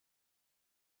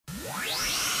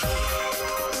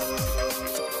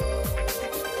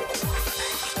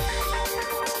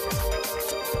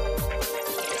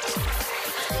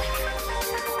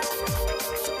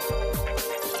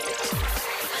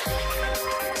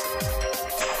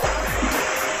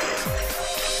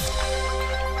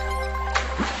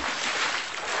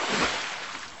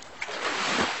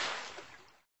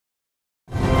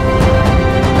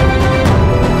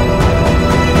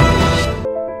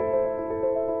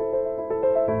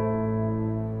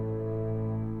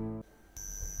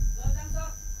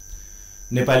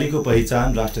नेपालीको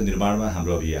पहिचान राष्ट्र निर्माणमा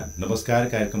हाम्रो अभियान। नमस्कार,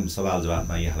 कार्यक्रम सवाल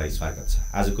जवाफमा यहाँलाई स्वागत छ।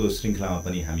 आजको श्रृङ्खलामा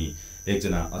पनि हामी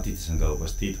एकजना अतिथिसँग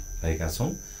उपस्थित भएका छौँ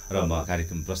र म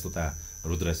कार्यक्रम प्रस्तुता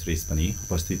रुद्र श्रेस पनि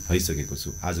उपस्थित भइसकेको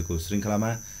छु। आजको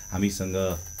श्रृङ्खलामा हामीसँग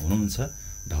हुनुहुन्छ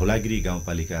धौलागिरी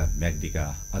गाउँपालिका म्याग्दीका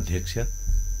अध्यक्ष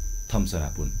थम्सरा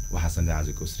पुन। उहाँसँग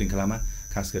आजको श्रृङ्खलामा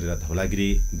खास गरेर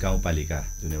धौलागिरी गाउँपालिका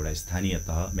जुन एउटा स्थानीय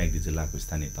तह म्याग्दी जिल्लाको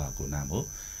स्थानीय तहको नाम हो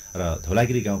र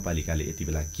धौलागिरी गाउँपालिकाले यति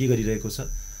बेला के गरिरहेको छ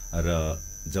र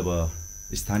जब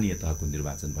स्थानीय तहको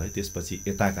निर्वाचन भयो त्यसपछि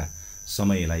यताका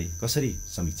समयलाई कसरी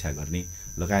समीक्षा गर्ने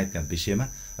लगायतका विषयमा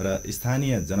र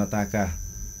स्थानीय जनताका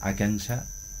आकांक्षा,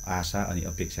 आशा अनि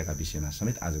अपेक्षाका विषयमा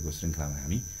समेत आजको श्रृङ्खलामा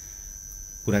हामी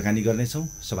कुराकानी गर्नेछौँ,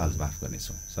 सवाल जवाफ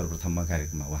गर्नेछौँ। सर्वप्रथम म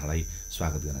कार्यक्रममा उहाँलाई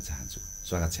स्वागत गर्न चाहन्छु।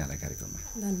 स्वागत छ यहाँलाई कार्यक्रममा।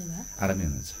 धन्यवाद। आरामै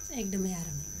हुनुहुन्छ? एकदमै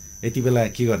आरामै। यति बेला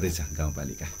के गर्दैछ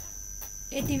गाउँपालिका?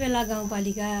 यति बेला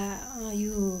गाउँपालिका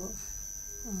यो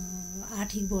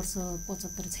आर्थिक वर्ष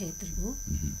 75-76 को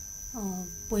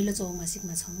पहिलो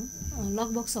चौमासिकमा छौँ।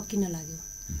 लगभग सकिन लाग्यो।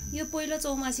 यो पहिलो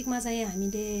चौमासिकमा चाहिँ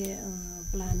हामीले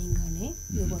प्लानिङ गर्ने,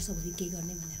 यो वर्षभरि के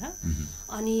गर्ने भनेर,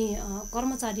 अनि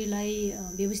कर्मचारीलाई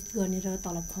व्यवस्थित गर्ने र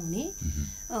तलब खुवाउने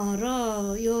र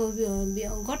यो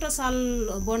गत साल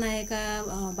बनाएका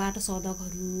बाटो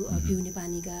सडकहरू, पिउने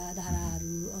पानीका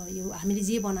धाराहरू, यो हामीले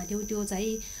जे बनाएको थियौँ त्यो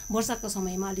चाहिँ वर्षाको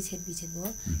समयमा अलिक छेदबिछेद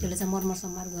भयो। त्यसले चाहिँ मर्मत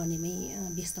सम्हार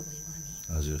गर्नेमै व्यस्त भयौँ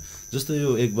हामी। हजुर, जस्तो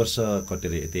यो एक वर्ष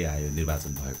कटेर यतै आयो,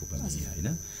 निर्वाचन भएको पनि होइन,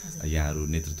 यहाँहरू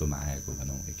नेतृत्वमा आएको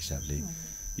भनौँ एक हिसाबले।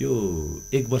 यो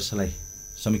एक वर्षलाई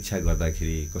समीक्षा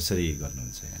गर्दाखेरि कसरी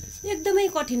गर्नुहुन्छ यहाँले? एकदमै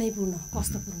कठिनाइपूर्ण,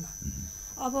 कष्टपूर्ण।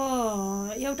 अब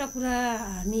एउटा कुरा,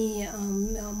 हामी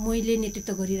मैले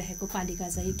नेतृत्व गरिरहेको पालिका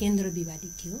चाहिँ केन्द्र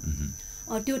विवादित थियो।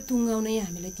 त्यो टुङ्गाउनै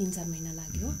हामीलाई 3-4 महिना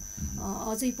लाग्यो।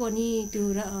 अझै पनि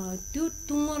त्यो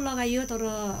टुङ्गो लगाइयो, तर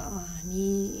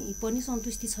हामी पनि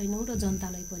सन्तुष्टि छैनौँ र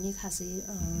जनतालाई पनि खासै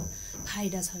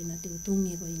फाइदा छैन त्यो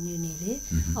टुङ्गेको निर्णयले।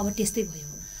 अब त्यस्तै भयो।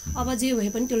 अब जे भए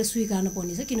पनि त्यसलाई स्वीकार्नु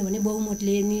पर्ने छ, किनभने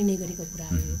बहुमतले निर्णय गरेको कुरा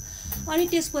हो। अनि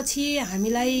त्यसपछि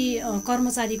हामीलाई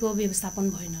कर्मचारीको व्यवस्थापन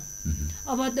भएन।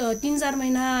 अब 3-4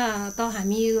 महिना त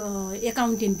हामी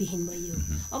एकाउन्टेन्टविहीन भइयो।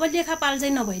 अब लेखापाल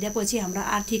चाहिँ नभइदिएपछि हाम्रो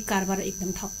आर्थिक कारोबार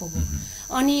एकदम ठप्प भयो।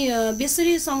 अनि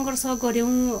बेसरी सङ्घर्ष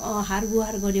गऱ्यौँ,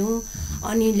 हारगुहार गऱ्यौँ,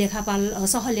 अनि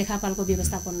सहलेखापालको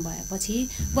व्यवस्थापन भएपछि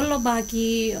बल्ल बाँकी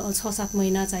 6-7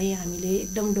 महिना चाहिँ हामीले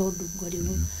एकदम दौडधुप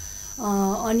गऱ्यौँ।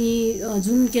 अनि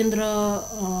जुन केन्द्र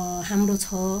हाम्रो छ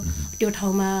त्यो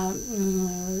ठाउँमा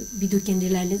विद्युत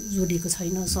केन्द्रलाई जोडेको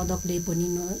छैन,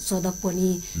 सडक पनि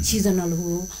सिजनल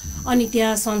हो, अनि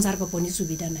त्यहाँ सञ्चारको पनि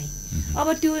सुविधा नै। अब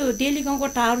त्यो टेलिकमको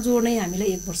टावर जोड्नै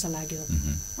हामीलाई 1 वर्ष लाग्यो।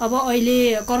 अब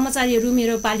अहिले कर्मचारीहरू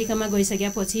मेरो पालिकामा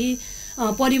गइसकेपछि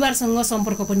परिवारसँग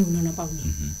सम्पर्क पनि हुन नपाउने,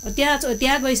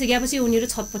 त्यहाँ गइसकेपछि उनीहरू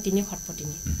छटपटिने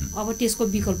खटपटिने। अब त्यसको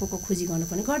विकल्पको खोजी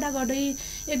गर्नुपर्ने, गर्दै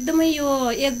एकदमै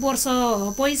यो 1 वर्ष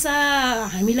पैसा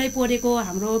हामीलाई परेको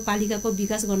हाम्रो पालिकाको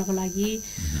विकास गर्नको लागि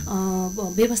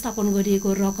व्यवस्थापन गरिएको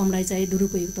रकमलाई चाहिँ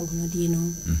दुरुपयोग हुन दिएनौँ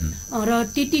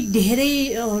र त्यति धेरै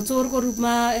चोरको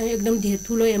रूपमा एकदम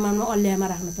ठुलो एमाउन्टमा अल्ल्यामा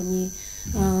राख्नु पनि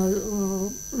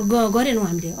गरेनौँ।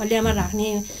 हामीले अल्ल्यामा राख्ने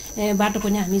बाटो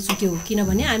पनि हामी चुक्यौँ,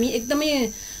 किनभने हामी एकदमै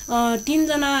 3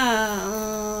 जना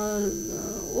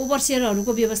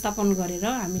ओभरसियरहरूको व्यवस्थापन गरेर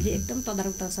हामीले एकदम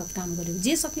तदारकका साथ काम गऱ्यौँ।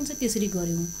 जे सकिन्छ त्यसरी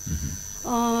गऱ्यौँ।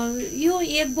 यो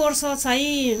 1 वर्ष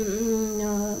चाहिँ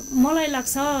मलाई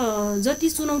लाग्छ जति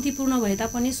चुनौतीपूर्ण भए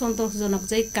तापनि सन्तोषजनक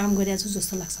चाहिँ काम गरेको छु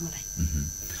जस्तो लाग्छ मलाई।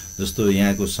 जस्तो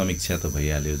यहाँको समीक्षा त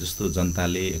भइहाल्यो, जस्तो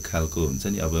जनताले एक खालको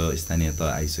हुन्छ नि, अब स्थानीय तह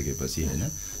आइसकेपछि होइन,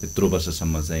 यत्रो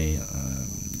वर्षसम्म चाहिँ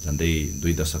झन्डै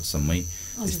 2 दशकसम्मै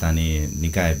स्थानीय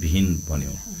निकायविहीन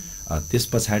बन्यो। त्यस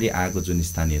पछाडि आएको जुन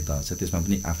स्थानीय तह छ त्यसमा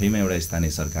पनि आफैमा एउटा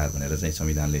स्थानीय सरकार भनेर चाहिँ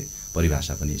संविधानले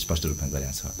परिभाषा पनि स्पष्ट रूपमा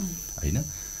गरेको छ होइन।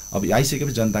 अब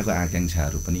आइसकेपछि जनताको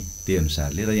आकाङ्क्षाहरू पनि त्यही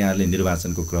अनुसारले, र यहाँहरूले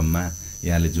निर्वाचनको क्रममा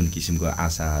यहाँले जुन किसिमको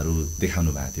आशाहरू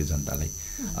देखाउनु भएको थियो जनतालाई,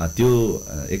 त्यो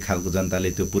एक खालको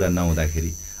जनताले त्यो पुरा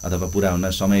नहुँदाखेरि अथवा पुरा हुन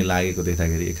समय लागेको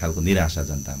देख्दाखेरि एक खालको निराशा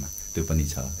जनतामा त्यो पनि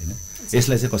छ होइन।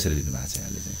 यसलाई चाहिँ कसरी लिनुभएको छ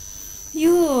यहाँले चाहिँ?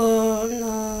 यो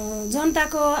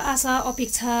जनताको आशा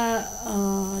अपेक्षा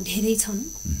धेरै छन्,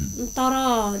 तर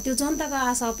त्यो जनताको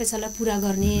आशा अपेक्षालाई पुरा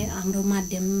गर्ने हाम्रो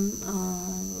माध्यम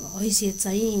हैसियत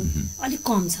चाहिँ अलिक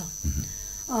कम छ।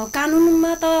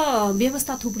 कानुनमा त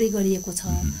व्यवस्था थुप्रै गरिएको छ,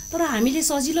 तर हामीले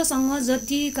सजिलोसँग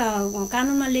जति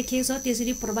कानुनमा लेखिएको छ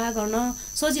त्यसरी प्रवाह गर्न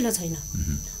सजिलो छैन।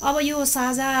 अब यो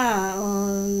साझा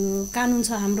कानुन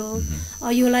छ हाम्रो,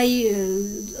 योलाई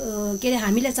के अरे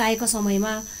हामीले चाहेको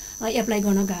समयमा एप्लाई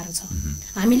गर्न गाह्रो छ।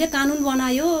 हामीले कानुन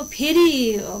बनायो, फेरि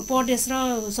प्रदेश र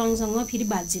सँगसँग फेरि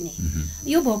बाजिने,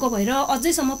 यो भएको भएर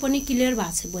अझैसम्म पनि क्लियर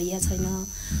भइएको छैन।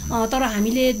 तर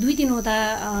हामीले 2-3वटा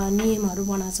नियमहरू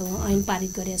बनाएको छौँ, ऐन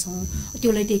पारित गरेका छौँ,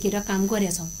 त्यसलाई टेकेर काम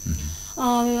गरेका छौँ।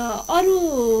 अरू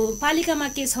पालिकामा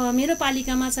के छ, मेरो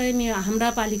पालिकामा चाहिँ हाम्रा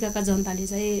पालिकाका जनताले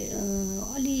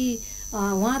चाहिँ अलि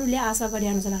उहाँहरूले आशा गरे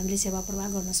अनुसार हामीले सेवा प्रवाह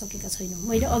गर्न सकेका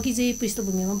छैनौँ। मैले अघि चाहिँ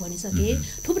पृष्ठभूमिमा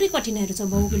भनिसकेँ, थुप्रै कठिनाइहरू छ,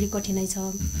 भौगोलिक कठिनाइ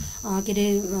छ, के अरे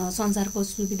सञ्चारको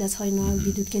सुविधा छैन,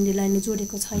 विद्युत केन्द्रलाई नै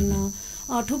जोडेको छैन,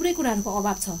 थुप्रै कुराहरूको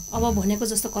अभाव छ। अब भनेको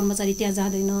जस्तो कर्मचारी त्यहाँ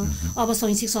जाँदैन, अब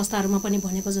शैक्षिक संस्थाहरूमा पनि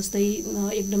भनेको जस्तै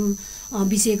एकदम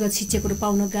विषयगत शिक्षकहरू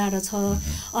पाउन गाह्रो छ।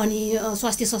 अनि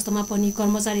स्वास्थ्य संस्थामा पनि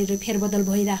कर्मचारीहरू फेरबदल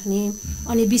भइराख्ने,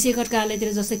 अनि विषयगत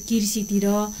कार्यालयतिर जस्तै कृषितिर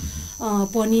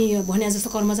पनि भने जस्तो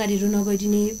कर्मचारीहरू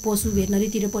नगइदिने, पशु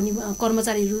भेटनरीतिर पनि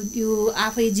कर्मचारीहरू त्यो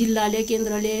आफै जिल्लाले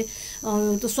केन्द्रले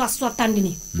त्यो स्वास्थ्य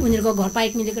तान्दिने, उनीहरूको घर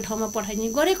पाइप मिलेको ठाउँमा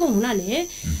पठाइदिने गरेको हुनाले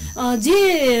जे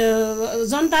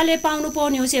जनताले पाउनु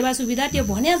पर्ने हो सेवा सुविधा त्यो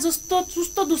भने जस्तो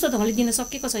चुस्त दुस्तो ढङ्गले दिन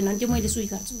सकेको छैन। त्यो मैले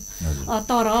स्वीकार्छु,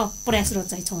 तर प्रयासरत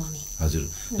चाहिँ छौँ हामी। हजुर,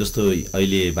 जस्तो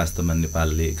अहिले वास्तवमा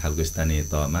नेपालले खालको स्थानीय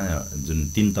तहमा जुन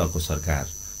 3 तहको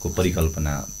सरकारको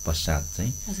परिकल्पना पश्चात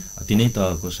चाहिँ तिनै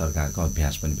तहको सरकारको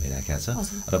अभ्यास पनि भइरहेको छ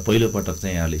र पहिलो पटक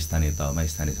चाहिँ यहाँले स्थानीय तहमा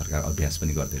स्थानीय सरकार अभ्यास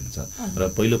पनि गर्दै हुनुहुन्छ र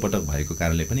पहिलो पटक भएको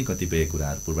कारणले पनि कतिपय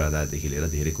कुराहरू पूर्वाधारदेखि लिएर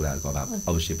धेरै कुराहरूको अभाव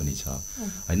अवश्य पनि छ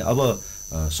हैन। अब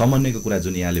समन्वयको कुरा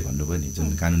जुन यहाँले भन्नुभयो नि,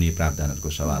 जुन कानुनी प्रावधानहरूको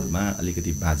सवालमा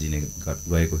अलिकति बाजिने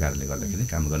गएको कारणले गर्दाखेरि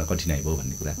काम गर्न कठिनाइ भयो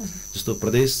भन्ने कुरा, जस्तो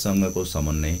प्रदेशसँगको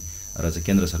समन्वय र चाहिँ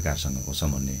केन्द्र सरकारसँगको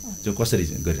समन्वय जो कसरी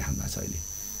गरिराख्नु भएको छ अहिले?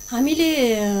 हामीले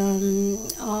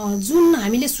जुन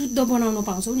हामीले शुद्ध बनाउन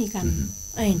पाउँछौँ नि कानुन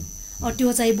ऐन,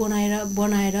 त्यो चाहिँ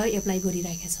बनाएर एप्लाई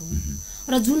गरिरहेका छौँ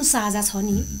र जुन साझा छ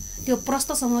नि त्यो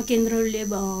प्रस्तसँग केन्द्रले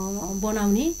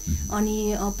बनाउने अनि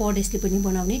प्रदेशले पनि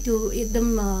बनाउने, त्यो एकदम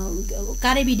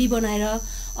कार्यविधि बनाएर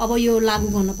अब यो लागू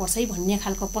गर्नुपर्छ है भन्ने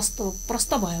खालको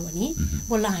प्रस्त भयो भने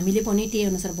बल्ल हामीले पनि त्यही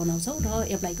अनुसार बनाउँछौँ र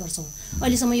एप्लाई गर्छौँ।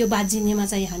 अहिलेसम्म यो बाजिनेमा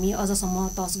चाहिँ हामी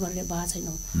अझसम्म टच गरेर भएको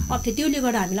छैनौँ। त्यसले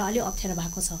गर्दा हामीलाई अलिक अप्ठ्यारो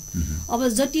भएको छ। अब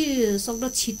जति सक्दो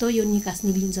छिटो यो निकास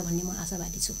निक्लिन्छ भन्ने म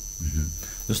आशावादी छु।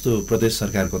 जस्तो प्रदेश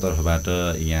सरकारको तर्फबाट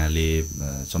यहाँले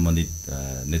सम्बन्धित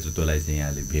नेतृत्वलाई चाहिँ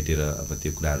यहाँले भेटेर अब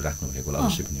त्यो कुराहरू राख्नु भएको होला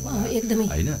अवश्य पनि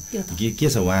होला हैन? के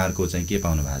छ उहाँहरूको चाहिँ के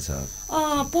पाउनु भएको छ?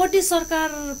 प्रदेश सरकार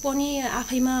पनि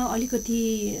आफैमा अलिकति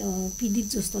पीडित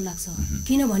जस्तो लाग्छ,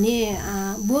 किनभने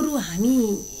बरु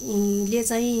हामीले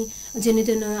चाहिँ जेने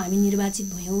तेन हामी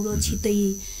निर्वाचित भयौँ र छिट्टै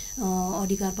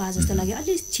अधिकार पाए जस्तो लाग्यो,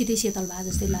 अलिक छिटै सेतल भए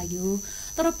जस्तै लाग्यो।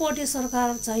 तर प्रदेश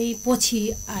सरकार चाहिँ पछि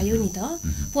आयो नि त,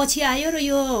 पछि आयो र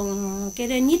यो के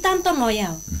अरे नितान्त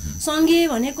नयाँ हो। सङ्घीय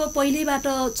भनेको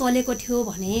पहिल्यैबाट चलेको थियो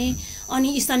भने, अनि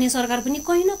स्थानीय सरकार पनि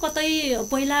कहीँ न कतै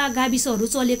पहिला गाविसहरू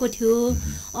चलेको थियो,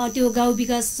 त्यो गाउँ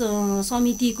विकास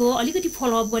समितिको अलिकति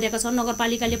फलोअप गरेको छ,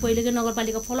 नगरपालिकाले पहिलेकै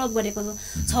नगरपालिका फलोअप गरेको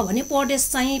छ भने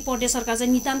प्रदेश सरकार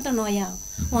चाहिँ नितान्त नयाँ हो।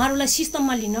 उहाँहरूलाई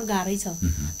सिस्टममा लिन गाह्रै छ,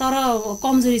 तर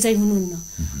कमजोरी चाहिँ हुनुहुन्न।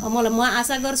 म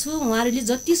आशा गर्छु उहाँहरूले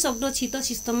जति सक्दो छिटो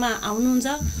सिस्टममा आउनुहुन्छ,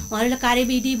 उहाँहरूले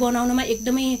कार्यविधि बनाउनमा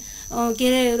एकदमै के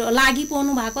अरे लागि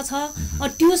पर्नु भएको छ,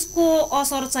 त्यसको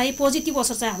असर चाहिँ पोजिटिभ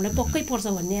असर चाहिँ हामीलाई पक्कै पर्छ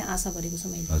भन्ने आशा गरेको छु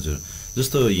मैले। हजुर,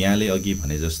 जस्तो यहाँले अघि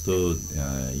भने जस्तो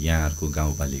यहाँहरूको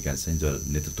गाउँपालिका चाहिँ जो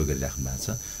नेतृत्व गरिराख्नु भएको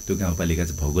छ त्यो गाउँपालिका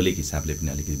चाहिँ भौगोलिक हिसाबले पनि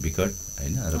अलिकति विकट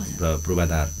हैन र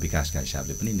पूर्वाधार विकासका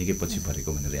हिसाबले पनि निकै पछि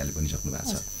परेको भनेर यहाँले पनि सक्नु भएको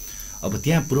छ। अब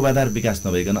त्यहाँ पूर्वाधार विकास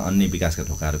नभइकन अन्य विकासका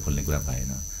ढोकाहरू खोल्ने कुरा भएन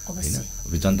हैन?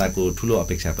 अब जनताको ठुलो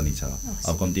अपेक्षा पनि छ।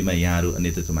 अब कम्तीमा यहाँहरू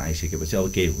नेतृत्वमा आइसकेपछि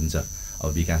अब के हुन्छ, अब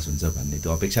विकास हुन्छ भन्ने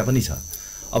त्यो अपेक्षा पनि छ।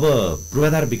 अब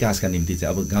पूर्वाधार विकासका निम्ति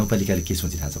चाहिँ अब गाउँपालिकाले के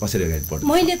सोचिरहेको छ, कसरी अगाडि बढ्छ?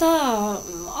 मैले त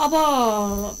अब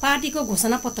पार्टीको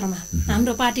घोषणापत्रमा,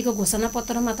 हाम्रो पार्टीको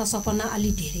घोषणापत्रमा त सपना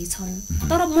अलि धेरै छन्,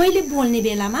 तर मैले बोल्ने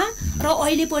बेलामा र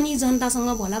अहिले पनि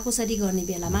जनतासँग भलाकुसारी गर्ने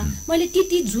बेलामा मैले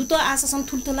त्यति झुटो आश्वासन,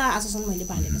 ठुल्ठुला आश्वासन मैले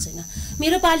पालेको छैन।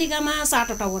 मेरो पालिकामा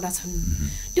 7वटा वडा छन्,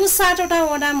 त्यो 7वटा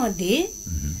वडामध्ये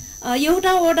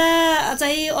एउटा वडा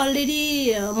चाहिँ अलरेडी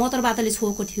मतरबाटले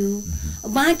छोएको थियो,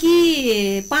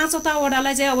 बाँकी 5वटा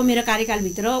वडालाई चाहिँ अब मेरो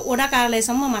कार्यकालभित्र वडा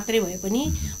कार्यालयसम्म मात्रै भए पनि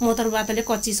मतरबाटले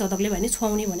कच्ची सडकले भने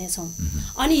छुवाउने भनेको छौँ।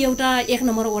 अनि एउटा 1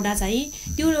 नम्बर वडा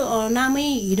चाहिँ त्यो नामै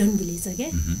हिडन भिलेज छ क्या,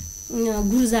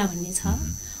 गुर्जा भन्ने छ।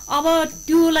 अब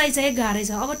त्योलाई चाहिँ गाह्रै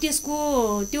छ। अब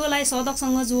त्योलाई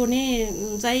सडकसँग जोड्ने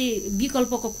चाहिँ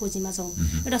विकल्पको खोजीमा छौँ।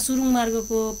 एउटा सुरुङ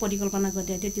मार्गको परिकल्पना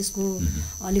गरिरहेको थियो, त्यसको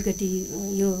अलिकति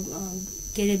यो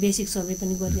के अरे बेसिक सर्वे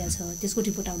पनि गरिरहेछ, त्यसको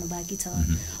रिपोर्ट आउन बाँकी छ।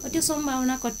 त्यो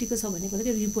सम्भावना कतिको छ भनेको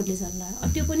त्यो रिपोर्टले जान्ला।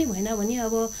 त्यो पनि भएन भने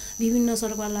अब विभिन्न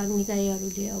सरकारवाला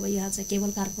निकायहरूले अब यहाँ चाहिँ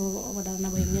केबल कारको अवधारणा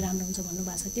भयो भने राम्रो हुन्छ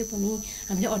भन्नुभएको छ। त्यो पनि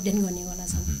हामीले अध्ययन गर्नेवाला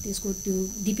छौँ। त्यसको त्यो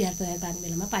डिपिआर तयार पार्ने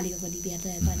बेलामा, पालिकाको डिपिआर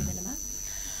तयार पार्ने बेलामा।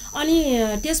 अनि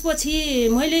त्यसपछि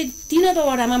मैले 3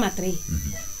 वडामा मात्रै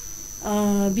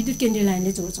विद्युत केन्द्रीय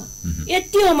लाइनले जोड्छौँ।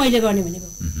 यति हो मैले गर्ने भनेको।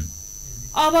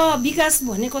 अब विकास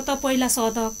भनेको त पहिला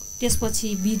सडक, त्यसपछि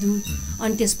विद्युत,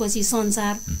 अनि त्यसपछि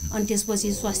सञ्चार, अनि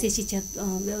त्यसपछि स्वास्थ्य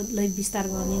शिक्षालाई विस्तार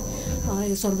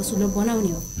गर्ने, सर्वसुलभ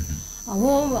बनाउने हो।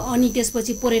 अनि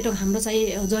त्यसपछि पर्यटक, हाम्रो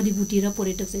चाहिँ जडीबुटी र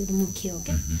पर्यटक चाहिँ मुख्य हो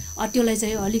क्या। त्योलाई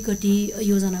चाहिँ अलिकति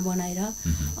योजना बनाएर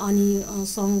अनि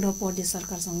सङ्घ र प्रदेश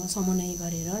सरकारसँग समन्वय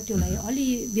गरेर त्योलाई अलि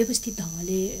व्यवस्थित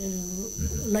ढङ्गले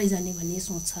लैजाने भन्ने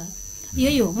सोच छ।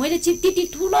 यही हो, मैले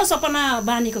त्यति ठुलो सपना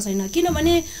बाँधेको छैन,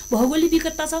 किनभने भौगोलिक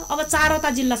विकटता छ। अब 4वटा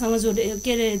जिल्लासँग जोडे,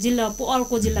 के अरे जिल्ला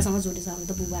अर्को जिल्लासँग जोडेछ हाम्रो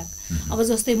त भूभाग। अब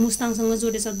जस्तै मुस्ताङसँग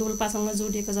जोडेछ, डोल्पासँग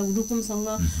जोडिएको छ, रुकुमसँग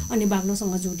अनि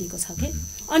बाग्लोसँग जोडिएको छ के।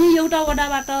 अनि एउटा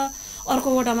वडाबाट अर्को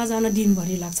वडामा जान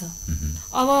दिनभरि लाग्छ।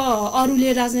 अब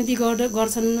अरूले राजनीति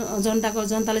गर्छन्,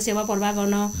 जनताले सेवा प्रवाह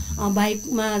गर्न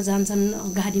बाइकमा जान्छन्,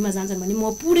 गाडीमा जान्छन् भने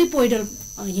म पुरै पैदल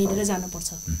हिँडेर जानुपर्छ।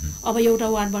 अब एउटा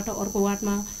वार्डबाट अर्को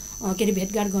वार्डमा के अरे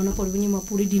भेटघाट गर्नु पर्यो भने म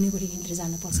पुरै दिनभरि हिँडेर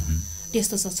जानुपर्छ।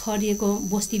 त्यस्तो छ, छरिएको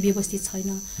बस्ती व्यवस्थित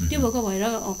छैन। त्यो भएको भएर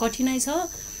कठिनाइ छ,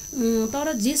 तर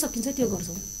जे सकिन्छ त्यो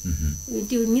गर्छौँ।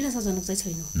 त्यो निराशाजनक चाहिँ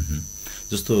छैन।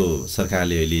 जस्तो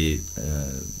सरकारले अहिले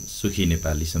सुखी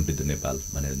नेपाली समृद्ध नेपाल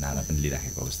भनेर नारा पनि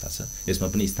लिइराखेको अवस्था छ। यसमा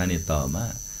पनि स्थानीय तहमा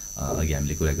अघि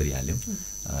हामीले कुरा गरिहाल्यौँ,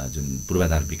 जुन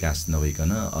पूर्वाधार विकास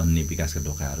नभइकन अन्य विकासका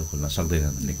ढोकाहरू खोल्न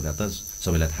सक्दैन भन्ने कुरा त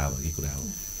सबैलाई थाहा भएकै कुरा हो।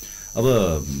 अब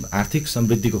आर्थिक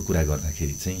समृद्धिको कुरा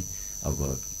गर्दाखेरि चाहिँ अब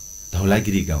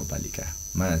धौलागिरी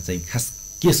गाउँपालिकामा चाहिँ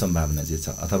खास के सम्भावना चाहिँ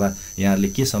छ, अथवा यहाँहरूले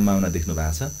के सम्भावना देख्नु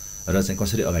भएको छ र चाहिँ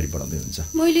कसरी अगाडि बढाउँदै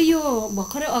हुन्छ? मैले यो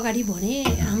भर्खरै अगाडि भने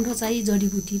हाम्रो चाहिँ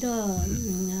जडीबुटी र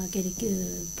के अरे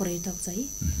पर्यटक चाहिँ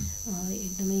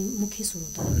एकदमै मुख्य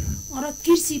स्रोत हो। र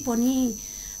कृषि पनि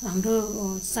हाम्रो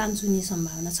सानसुनी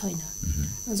सम्भावना छैन।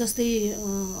 जस्तै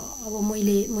अब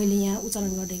मैले यहाँ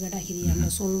उच्चारण गर्दै गर्दाखेरि हाम्रो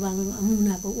सोलबाङ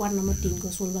मुनाको वार्ड नम्बर 3 को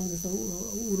सोलबाङ जस्तो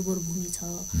उर्वर भूमि छ,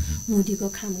 मुदीको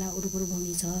खामला उर्वर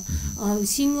भूमि छ,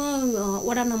 सिंह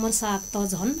वडा नम्बर 7 त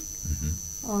झन्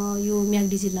यो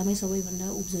म्याग्दी जिल्लामै सबैभन्दा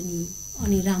उब्जनी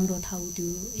अनि राम्रो ठाउँ। त्यो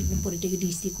एकदम पर्यटकीय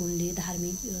दृष्टिकोणले,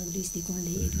 धार्मिक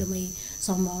दृष्टिकोणले एकदमै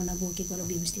सम्भावना बोकेको र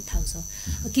व्यवस्थित ठाउँ छ।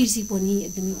 कृषि पनि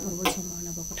एकदमै प्रबल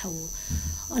सम्भावना भएको ठाउँ हो।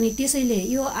 अनि त्यसैले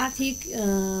यो आर्थिक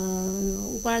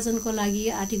उपार्जनको लागि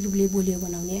आर्थिक रूपले बलियो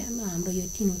बनाउने हाम्रो यो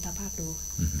 3वटा बाटो हो।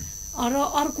 र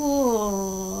अर्को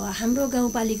हाम्रो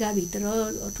गाउँपालिकाभित्र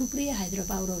थुप्रै हाइड्रो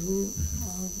पावरहरू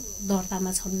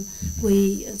दर्तामा छन्।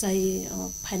 कोही चाहिँ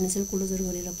फाइनेन्सियल क्लोजर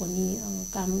गरेर पनि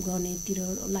काम गर्नेतिर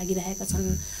लागिरहेका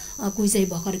छन्, कोही चाहिँ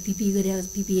भर्खर पिपिए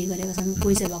गरेका छन्,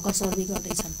 कोही चाहिँ भर्खर सर्वे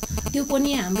गर्दैछन्। त्यो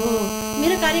पनि हाम्रो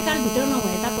मेरो कार्यकालभित्र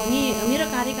नभए तापनि मेरो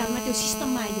कार्यकालमा त्यो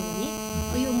सिस्टममा आइदियो भने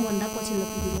यो भन्दा पछिल्लो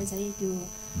पिँढीलाई चाहिँ त्यो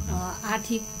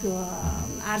आर्थिक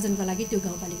आर्जनको लागि त्यो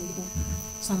गाउँपालिकाको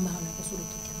सम्भावनाको स्रोत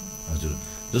थियो। हजुर,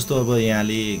 जस्तो अब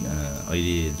यहाँले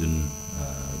अहिले जुन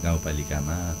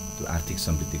गाउँपालिकामा त्यो आर्थिक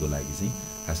समृद्धिको लागि चाहिँ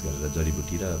खास गरेर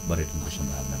जडीबुटी र पर्यटनको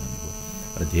सम्भावना भनेको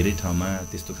र धेरै ठाउँमा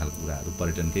त्यस्तो खालको कुराहरू,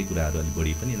 पर्यटनकै कुराहरू अलिक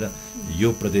बढी पनि, र यो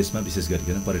प्रदेशमा विशेष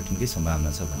गरिकन पर्यटनकै सम्भावना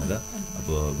छ भनेर अब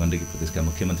गण्डकी प्रदेशका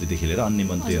मुख्यमन्त्रीदेखि लिएर अन्य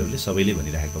मन्त्रीहरूले सबैले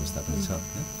भनिरहेको अवस्था पनि छ।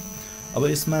 अब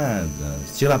यसमा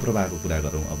सेवा प्रवाहको कुरा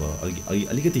गरौँ। अब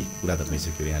अलिकति कुरा त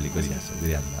भइसक्यो, यहाँले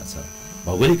गरिहाल्नु भएको छ।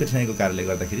 भौगोलिक कठिनाइको कारणले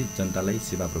गर्दाखेरि जनतालाई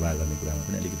सेवा प्रवाह गर्ने कुरामा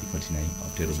पनि अलिकति कठिनाइ,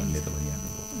 अप्ठ्यारो भन्ने त भनिहाल्नु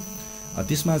हो।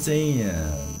 त्यसमा चाहिँ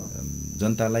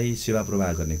जनतालाई सेवा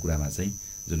प्रवाह गर्ने कुरामा चाहिँ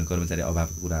जुन कर्मचारी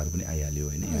अभावको कुराहरू पनि आइहाल्यो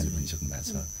होइन, यहाँले भनिसक्नु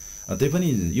भएको छ। त्यही पनि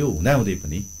यो हुँदाहुँदै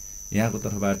पनि यहाँको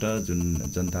तर्फबाट जुन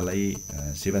जनतालाई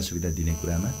सेवा सुविधा दिने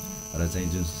कुरामा र चाहिँ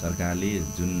जुन सरकारले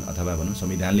जुन अथवा भनौँ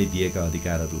संविधानले दिएका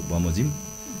अधिकारहरू बमोजिम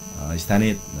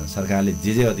स्थानीय सरकारले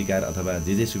जे अधिकार अथवा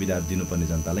जे सुविधाहरू दिनुपर्ने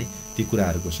जनतालाई ती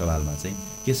कुराहरूको सवालमा चाहिँ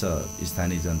के छ?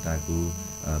 स्थानीय जनताको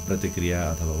प्रतिक्रिया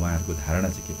अथवा उहाँहरूको धारणा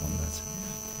चाहिँ के पाउनु भएको छ?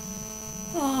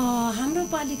 हाम्रो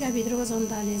पालिकाभित्रको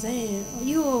जनताले चाहिँ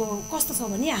यो कस्तो छ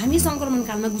भने हामी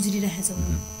सङ्क्रमणकालमा गुज्रिरहेका छौँ।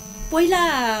 पहिला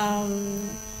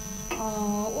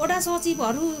वडा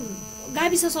सचिवहरू,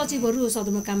 गाविस सचिवहरू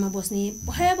सदरमुकाममा बस्ने,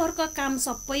 भयभरका काम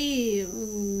सबै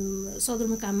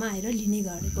सदरमुकाममा आएर लिने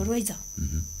गरेको रहेछ।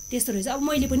 त्यस्तो रहेछ। अब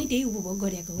मैले पनि त्यही उपभोग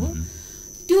गरेको हो।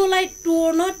 त्योलाई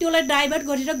टोड्न, त्योलाई डाइभर्ट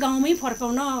गरेर गाउँमै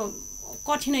फर्काउन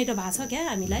कठिनाइ त भएको छ क्या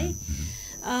हामीलाई।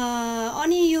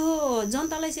 अनि यो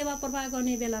जनतालाई सेवा प्रवाह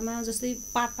गर्ने बेलामा जस्तै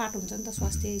पाट हुन्छ नि त,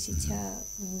 स्वास्थ्य शिक्षा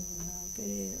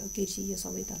के अरे कृषि यो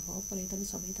सबैतर्फ, पर्यटन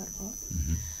सबैतर्फ।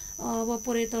 अब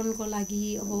पर्यटनको लागि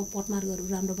अब पटमार्गहरू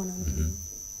राम्रो बनाउनु पर्यो।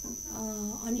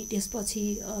 अनि त्यसपछि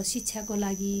शिक्षाको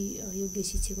लागि योग्य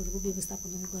शिक्षकहरूको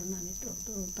व्यवस्थापन गर्न हामी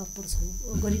तत्पर छौँ,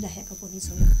 गरिरहेका पनि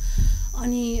छौँ।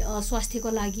 अनि स्वास्थ्यको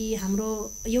लागि हाम्रो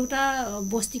एउटा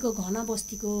बस्तीको घना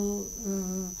बस्तीको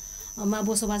मा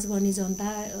बसोबास गर्ने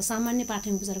जनता सामान्य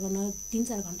प्राथमिक उपचार गर्न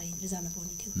 3-4 घन्टा हिँडेर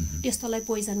जानुपर्ने थियो। त्यस्तोलाई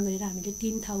पहिचान गरेर हामीले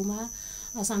 3 ठाउँमा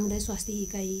सामुदायिक स्वास्थ्य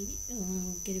इकाइ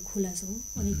के अरे खुला छौँ।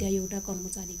 अनि त्यहाँ एउटा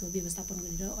कर्मचारीको व्यवस्थापन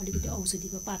गरेर अलिकति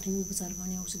औषधिको प्राथमिक उपचार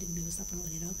गर्ने औषधिको व्यवस्थापन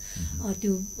गरेर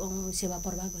त्यो सेवा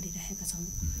प्रवाह गरिरहेका छौँ।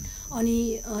 अनि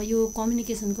यो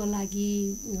कम्युनिकेसनको लागि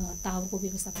टावरको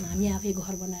व्यवस्थापन हामी आफै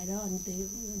घर बनाएर अनि त्यो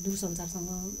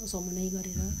दूरसञ्चारसँग समन्वय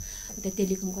गरेर त्यहाँ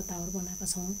टेलिकमको टावर बनाएका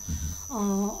छौँ।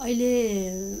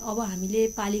 अहिले अब हामीले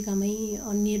पालिकामै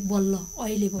नेट बल्ल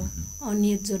अहिले भयो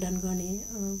नेट जोडान गर्ने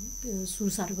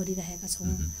सुरसार गरिरहेका छौँ।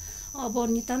 अब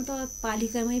नितान्त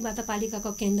पालिकामैबाट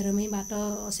पालिकाको केन्द्रमैबाट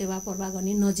सेवा प्रवाह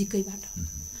गर्ने नजिकैबाट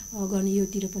गर्ने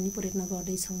योतिर पनि प्रयत्न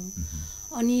गर्दैछौँ।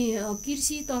 अनि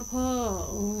कृषितर्फ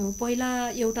पहिला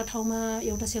एउटा ठाउँमा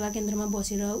एउटा सेवा केन्द्रमा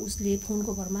बसेर उसले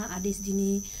फोनको भरमा आदेश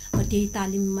दिने, त्यही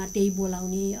तालिममा त्यही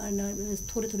बोलाउने,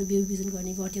 थोरै थोरै बिउ बिजन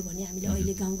गर्ने गर्थ्यो भने हामीले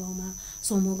अहिले गाउँ गाउँमा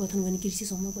समूह गठन गर्ने, कृषि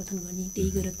समूह गठन गर्ने, त्यही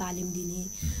गरेर तालिम दिने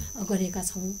गरेका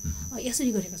छौँ।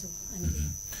 यसरी गरेका छौँ हामीले।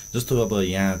 जस्तो अब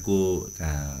यहाँको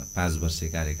 5 वर्षे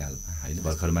कार्यकालमा होइन,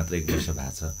 भर्खर मात्र 1 वर्ष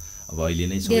भएको छ। अब अहिले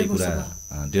नै सबै कुरा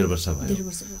 1.5 वर्ष भयो।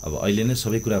 अब अहिले नै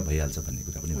सबै कुरा भइहाल्छ भन्ने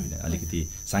कुरा पनि होइन। अलिकति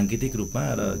साङ्केतिक रूपमा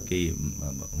र केही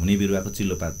हुने बिरुवाको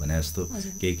चिल्लोपात भने जस्तो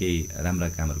केही राम्रा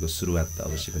कामहरूको सुरुवात त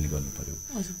अवश्य पनि गर्नु पर्यो।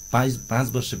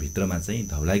 5 वर्षभित्रमा चाहिँ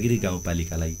धौलागिरी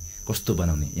गाउँपालिकालाई कस्तो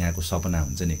बनाउने यहाँको सपना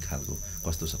हुन्छ नि, खालको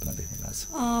कस्तो सपना देख्नु भएको छ?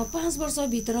 5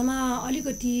 वर्षभित्रमा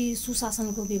अलिकति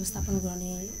सुशासनको व्यवस्थापन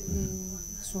गर्ने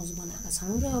सोच बनाएका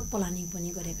छौँ र प्लानिङ पनि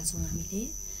गरेका छौँ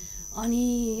हामीले। अनि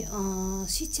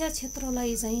शिक्षा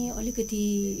क्षेत्रलाई चाहिँ अलिकति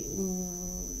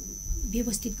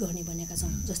व्यवस्थित गर्ने भनेका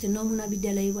छौँ। जस्तै नमुना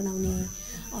विद्यालय बनाउने,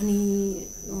 अनि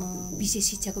विशेष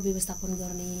शिक्षाको व्यवस्थापन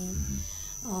गर्ने,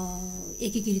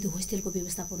 एकीकृत होस्टेलको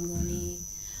व्यवस्थापन गर्ने।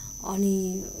 अनि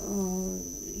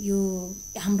यो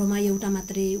हाम्रोमा एउटा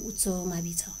मात्रै उच्च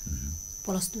मावि छ,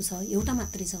 +2 छ, एउटा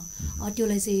मात्रै छ।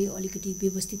 त्योलाई चाहिँ अलिकति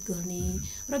व्यवस्थित गर्ने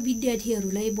र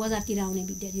विद्यार्थीहरूलाई, बजारतिर आउने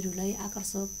विद्यार्थीहरूलाई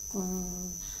आकर्षक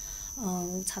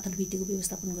छात्रवृत्तिको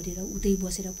व्यवस्थापन गरेर उतै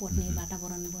बसेर पढ्ने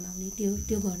वातावरण बनाउने,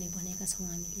 त्यो गर्ने भनेका छौँ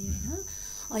हामीले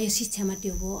होइन। यो शिक्षामा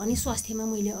त्यो हो। अनि स्वास्थ्यमा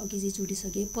मैले अघि चाहिँ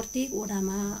जोडिसकेँ, प्रत्येक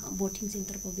वडामा बोटिङ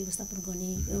सेन्टरको व्यवस्थापन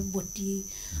गर्ने।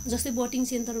 जस्तै बोटिङ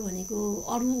सेन्टर भनेको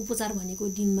अरू उपचार भनेको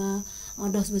दिनमा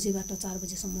 10 बजेबाट 4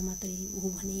 बजेसम्म मात्रै हो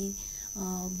भने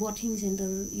बोटिङ सेन्टर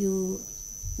यो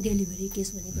डेलिभरी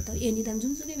केस भनेको त एनी टाइम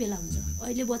जुनसुकै बेला हुन्छ।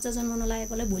 अहिले बच्चा जन्मन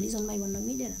लागेकोलाई भोलि जन्माइ भन्न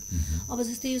मिलेन। अब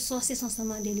जस्तै यो स्वास्थ्य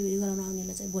संस्थामा डेलिभरी गराउन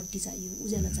आउनेलाई चाहिँ बत्ती चाहियो,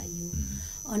 उज्यालो चाहियो।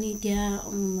 अनि त्यहाँ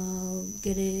के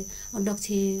अरे दक्ष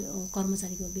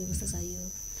कर्मचारीको व्यवस्था चाहियो।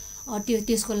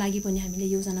 त्यसको लागि पनि हामीले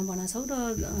योजना बनाएको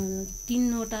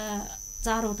छौँ र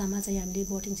 4वटामा चाहिँ हामीले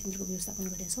बोटिङ सेन्टरको व्यवस्थापन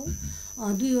गरेका छौँ।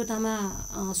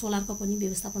 2वटामा सोलरको पनि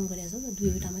व्यवस्थापन गरेका छौँ र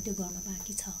 2वटामा त्यो गर्न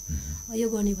बाँकी छ। यो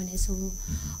गर्ने भनेको छौँ।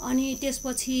 अनि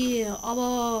त्यसपछि अब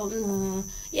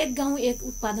एक गाउँ एक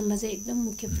उत्पादनलाई चाहिँ एकदम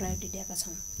मुख्य प्रायोरिटी दिएका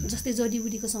छौँ। जस्तै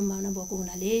जडीबुटीको सम्भावना भएको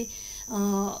हुनाले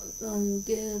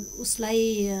उसलाई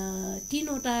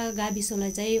 3वटा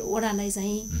गाविसलाई चाहिँ वडालाई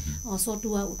चाहिँ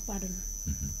सतुवा उत्पादन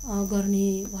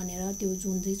गर्ने भनेर त्यो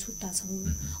जुन चाहिँ छुट्टा छौँ।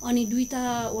 अनि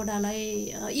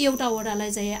एउटा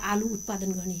वडालाई चाहिँ आलु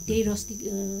उत्पादन गर्ने, त्यही रस्ती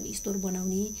स्टोर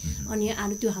बनाउने। अनि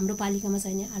आलु त्यो हाम्रो पालिकामा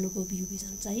चाहिने आलुको बिउ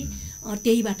बिजन चाहिँ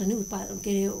त्यहीबाट नै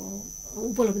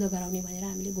उपलब्ध गराउने भनेर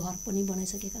हामीले घर पनि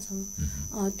बनाइसकेका छौँ।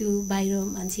 त्यो बाहिर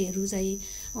मान्छेहरू चाहिँ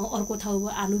अर्को ठाउँ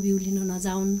आलु बिउ लिन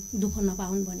नजाउन्, दुःख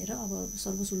नपाउन् भनेर अब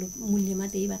सर्वसुलभ मूल्यमा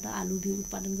त्यहीबाट आलु बिउ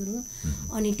उत्पादन गरौँ।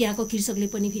 अनि त्यहाँको कृषकले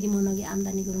पनि फेरि मनगी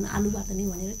आम्दानी गरौँ आलुबाट नै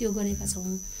भनेर त्यो गरेका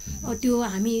छौँ। त्यो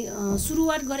हामी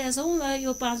सुरुवात गरेका छौँ।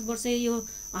 यो 5 वर्ष यो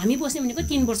हामी बस्ने भनेको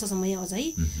 3 वर्षसम्म अझै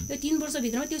यो 3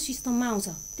 वर्षभित्रमा त्यो सिस्टममा आउँछ,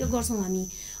 त्यो गर्छौँ हामी।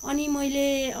 अनि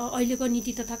मैले अहिलेको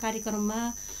नीति तथा कार्यक्रममा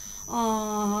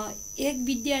एक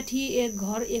विद्यार्थी एक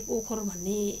घर एक ओखर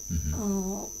भन्ने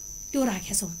त्यो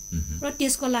राखेका छौँ र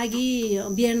त्यसको लागि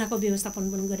बेर्नाको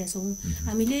व्यवस्थापन पनि गरेका छौँ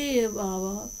हामीले।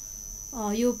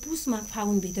 यो पुस माघ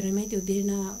फागुन भित्रमै त्यो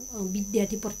बेर्ना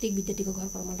विद्यार्थी प्रत्येक विद्यार्थीको घर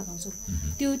घरमा लगाउँछौँ।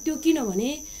 त्यो किनभने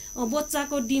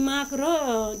बच्चाको दिमाग र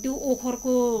त्यो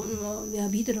ओखरको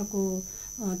भित्रको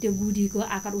त्यो गुडीको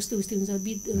आकार उस्तै हुन्छ,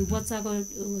 बच्चाको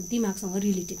दिमागसँग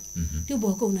रिलेटेड त्यो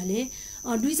भएको हुनाले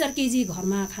 2-4 केजी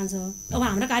घरमा खान्छ। अब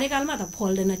हाम्रो कार्यकालमा त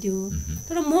फल्दैन त्यो,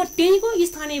 तर म त्यहीँको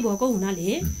स्थानीय भएको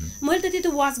हुनाले मैले त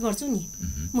त्यो वाच गर्छु नि।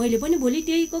 मैले पनि भोलि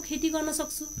त्यहीको खेती गर्न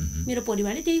सक्छु, मेरो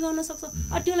परिवारले त्यही गर्न सक्छ।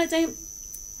 त्योलाई चाहिँ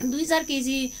 2-4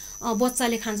 केजी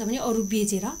बच्चाले खान्छ भने अरू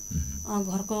बेचेर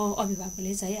घरको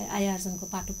अभिभावकले चाहिँ आय आर्जनको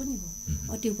पाटो पनि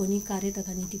हो। त्यो पनि कार्य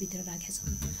तथा नीतिभित्र राखेका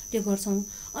छौँ, त्यो गर्छौँ।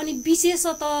 अनि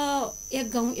विशेषतः एक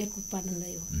गाउँ एक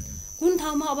उत्पादनलाई हो। कुन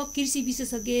ठाउँमा अब कृषि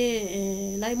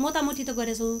विशेषज्ञलाई मोटामोटी त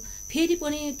गरेछौँ, फेरि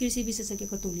पनि कृषि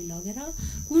विशेषज्ञको टोली लगेर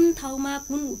कुन ठाउँमा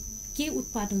कुन के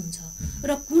उत्पादन हुन्छ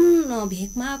र कुन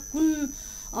भेगमा कुन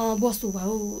वस्तु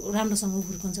भाउ राम्रोसँग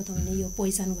हुर्कन्छ त भने यो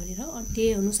पहिचान गरेर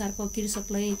त्यही अनुसारको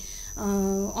कृषकलाई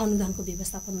अनुदानको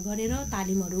व्यवस्थापन गरेर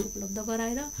तालिमहरू उपलब्ध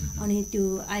गराएर अनि त्यो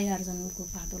आय आर्जनको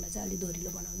पाटोलाई चाहिँ अलि दोहोरिलो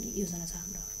बनाउने योजना छ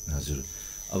हाम्रो। हजुर,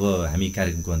 अब हामी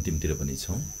कार्यक्रमको अन्तिमतिर पनि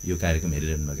छौँ। यो कार्यक्रम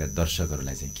हेरिरहनुभएका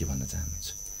दर्शकहरूलाई चाहिँ के भन्न चाहनुहुन्छ?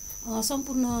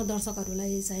 सम्पूर्ण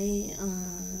दर्शकहरूलाई चाहिँ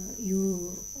यो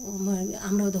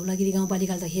हाम्रो धौलागिरी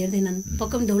गाउँपालिकाले त हेर्दैनन्,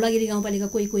 पक्कै पनि धौलागिरी गाउँपालिका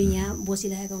कोही यहाँ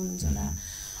बसिरहेका हुनुहुन्छ होला,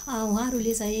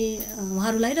 उहाँहरूले चाहिँ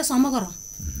उहाँहरूलाई र समग्र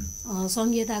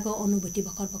सङ्घीयताको अनुभूति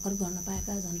भर्खर गर्न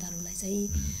पाएका जनताहरूलाई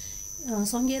चाहिँ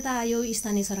सङ्घीयता आयो,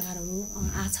 स्थानीय सरकारहरू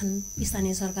आछन्,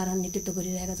 स्थानीय सरकार नेतृत्व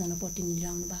गरिरहेका जनप्रतिनिधिहरू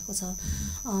आउनु भएको छ।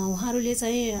 उहाँहरूले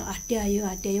चाहिँ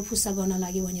हट्यायो फुस्सा गर्न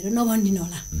लाग्यो भनेर नभनिदिनु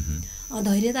होला,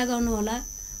 धैर्यता गर्नु होला।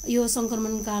 यो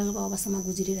सङ्क्रमणकालको अवस्थामा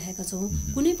गुज्रिरहेका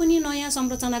छौँ। कुनै पनि नयाँ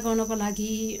संरचना गर्नको लागि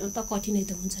त कठिनाइ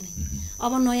त हुन्छ नै।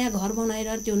 अब नयाँ घर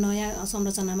बनाएर त्यो नयाँ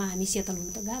संरचनामा हामी सेतल हुनु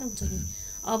त गाह्रो हुन्छ नि।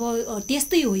 अब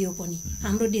त्यस्तै हो, यो पनि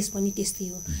हाम्रो देश पनि त्यस्तै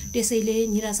हो। त्यसैले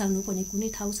निराशा हुनुपर्ने कुनै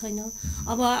ठाउँ छैन।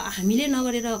 अब हामीले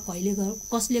नगरेर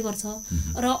कसले गर्छ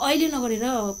र अहिले नगरेर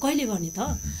कहिले गर्ने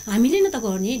त? हामीले नै त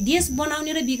गर्ने। देश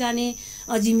बनाउने र बिगार्ने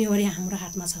जिम्मेवारी हाम्रो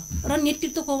हातमा छ र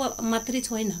नेतृत्वको मात्रै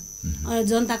छैन,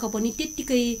 जनताको पनि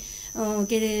त्यत्तिकै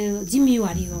के अरे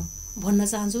जिम्मेवारी हो भन्न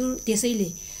चाहन्छु। त्यसैले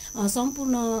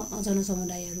सम्पूर्ण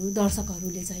जनसमुदायहरू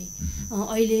दर्शकहरूले चाहिँ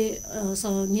अहिले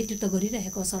नेतृत्व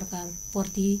गरिरहेको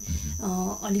सरकारप्रति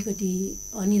अलिकति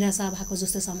निराशा भएको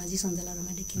जस्तो सामाजिक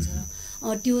सञ्जालहरूमा देखिन्छ।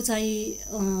 त्यो चाहिँ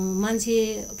मान्छे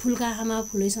फुलका आमा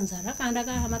फुलै संसार र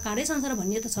काँडाका आमा काँडै संसार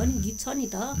भन्ने त छ नि, गीत छ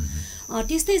नि त,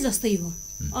 त्यस्तै जस्तै हो।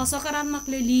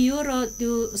 सकारात्मकले लियो र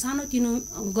त्यो सानोतिनो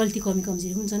गल्ती कमी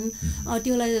कमजोरी हुन्छन्,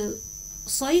 त्यसलाई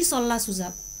सही सल्लाह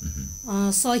सुझाव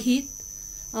सहित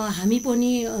हामी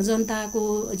पनि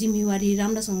जनताको जिम्मेवारी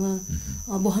राम्रोसँग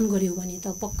वहन गऱ्यौँ भने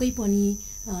त पक्कै पनि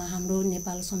हाम्रो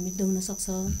नेपाल समृद्ध हुनसक्छ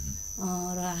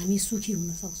र हामी सुखी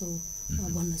हुन सक्छौँ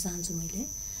भन्न चाहन्छु मैले।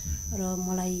 र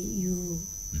मलाई यो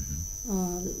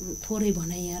थोरै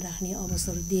भनाइ यहाँ राख्ने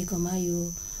अवसर दिएकोमा यो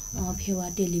फेवा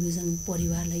टेलिभिजन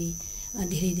परिवारलाई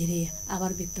धेरै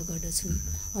आभार व्यक्त गर्दछु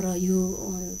र यो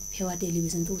फेवा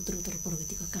टेलिभिजनको उत्तरोत्तर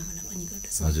प्रगतिको कामना पनि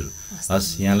गर्दछु। हजुर,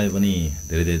 हस्, यहाँलाई पनि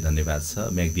धेरै धन्यवाद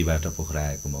छ। म्याग्दीबाट पोखरा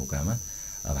आएको मौकामा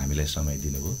अब हामीलाई समय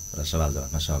दिनुभयो र सवाल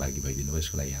जवाफमा सहभागी भइदिनु भयो,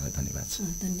 यसको लागि यहाँलाई धन्यवाद छ।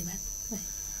 धन्यवाद।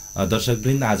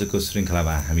 दर्शकवृन्द, आजको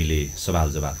श्रृङ्खलामा हामीले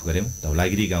सवाल जवाफ गऱ्यौँ।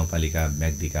 धौलागिरी गाउँपालिका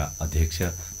म्याग्दीका अध्यक्ष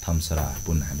थम्सरा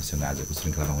पुन हामीसँग आजको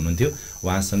श्रृङ्खलामा हुनुहुन्थ्यो।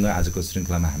 उहाँसँग आजको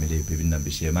श्रृङ्खलामा हामीले विभिन्न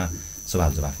विषयमा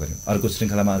सवाल जवाफ गऱ्यौँ। अर्को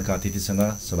श्रृङ्खलामा अर्का अतिथिसँग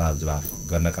सवाल जवाफ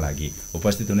गर्नका लागि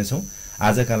उपस्थित हुनेछौँ।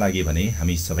 आजका लागि भने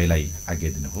हामी सबैलाई आज्ञा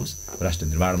दिनुहोस्। राष्ट्र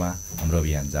निर्माणमा हाम्रो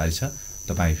अभियान जारी छ।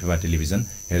 तपाईँ फेवा टेलिभिजन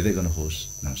हेर्दै गर्नुहोस्।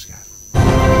 नमस्कार।